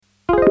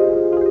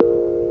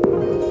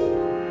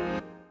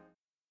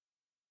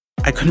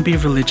I couldn't be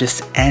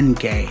religious and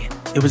gay.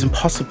 It was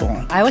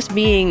impossible. I was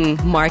being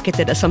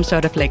marketed as some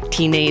sort of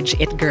teenage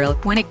it girl.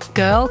 When a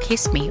girl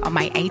kissed me on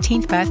my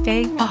 18th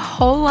birthday, a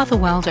whole other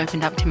world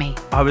opened up to me.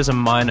 I was a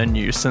minor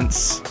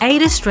nuisance.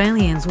 8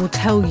 Australians will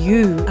tell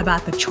you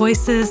about the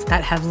choices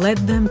that have led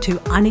them to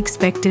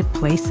unexpected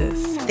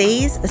places.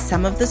 These are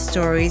some of the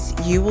stories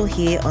you will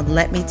hear on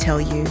Let Me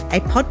Tell You, a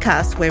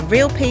podcast where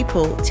real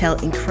people tell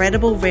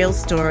incredible real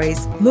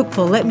stories. Look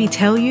for Let Me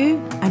Tell You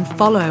and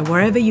follow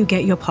wherever you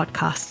get your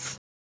podcasts.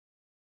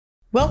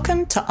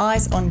 Welcome to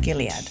Eyes on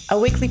Gilead, a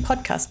weekly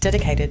podcast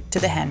dedicated to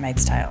The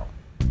Handmaid's Tale.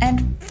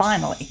 And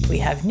finally, we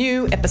have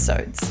new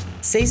episodes.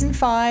 Season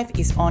 5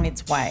 is on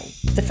its way.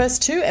 The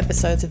first 2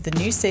 episodes of the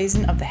new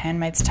season of The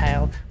Handmaid's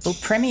Tale will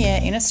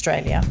premiere in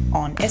Australia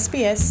on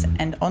SBS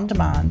and on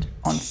demand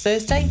on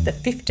Thursday, the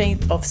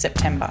 15th of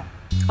September.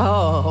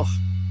 Oh,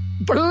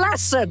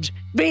 blessed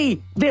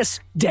be this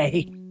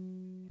day.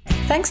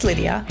 Thanks,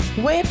 Lydia.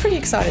 We're pretty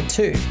excited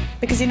too,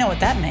 because you know what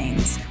that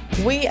means.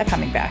 We are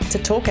coming back to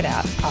talk it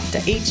out after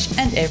each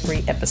and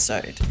every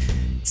episode.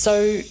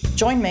 So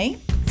join me,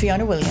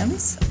 Fiona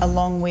Williams,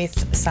 along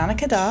with Sana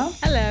Kadar.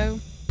 Hello.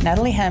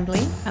 Natalie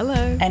Hambley.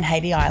 Hello. And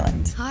Hayley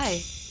Island.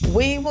 Hi.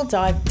 We will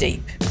dive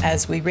deep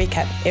as we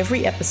recap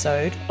every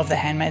episode of The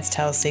Handmaid's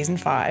Tale Season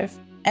 5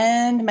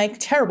 and make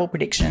terrible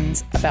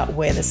predictions about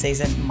where the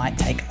season might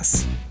take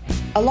us.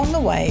 Along the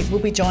way, we'll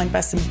be joined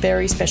by some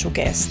very special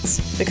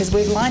guests because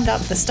we've lined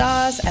up the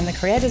stars and the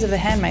creators of The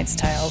Handmaid's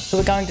Tale who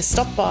are going to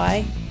stop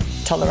by,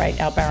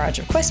 tolerate our barrage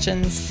of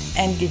questions,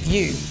 and give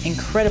you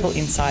incredible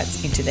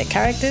insights into their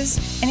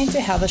characters and into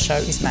how the show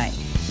is made.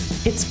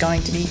 It's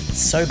going to be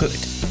so good.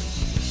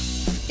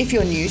 If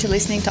you're new to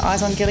listening to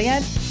Eyes on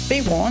Gilead,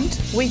 be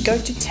warned, we go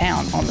to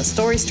town on the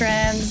story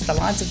strands, the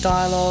lines of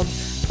dialogue,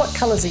 what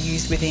colours are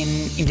used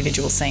within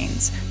individual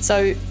scenes.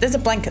 So there's a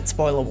blanket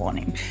spoiler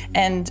warning,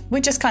 and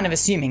we're just kind of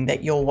assuming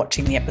that you're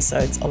watching the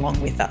episodes along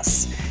with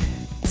us.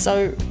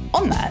 So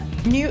on that,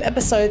 new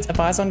episodes of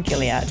Eyes on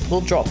Gilead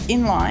will drop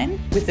in line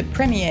with the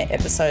premiere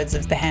episodes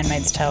of The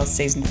Handmaid's Tale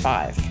Season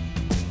 5.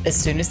 As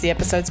soon as the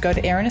episodes go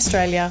to air in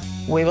Australia,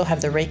 we will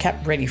have the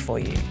recap ready for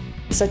you.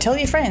 So tell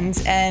your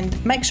friends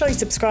and make sure you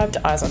subscribe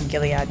to Eyes on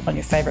Gilead on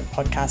your favourite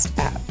podcast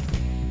app.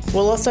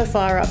 We'll also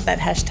fire up that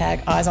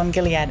hashtag Eyes on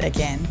Gilead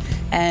again,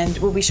 and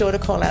we'll be sure to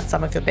call out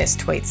some of your best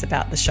tweets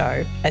about the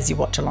show as you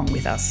watch along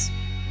with us.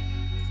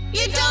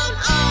 You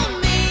don't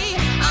own me,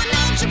 I'm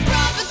not your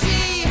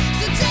property,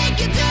 so take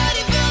your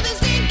dirty, filthy,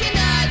 stinking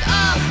eyes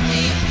off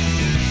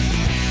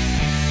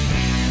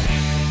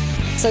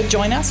me. So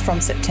join us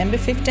from September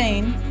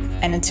 15,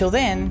 and until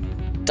then,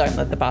 don't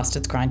let the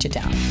bastards grind you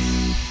down.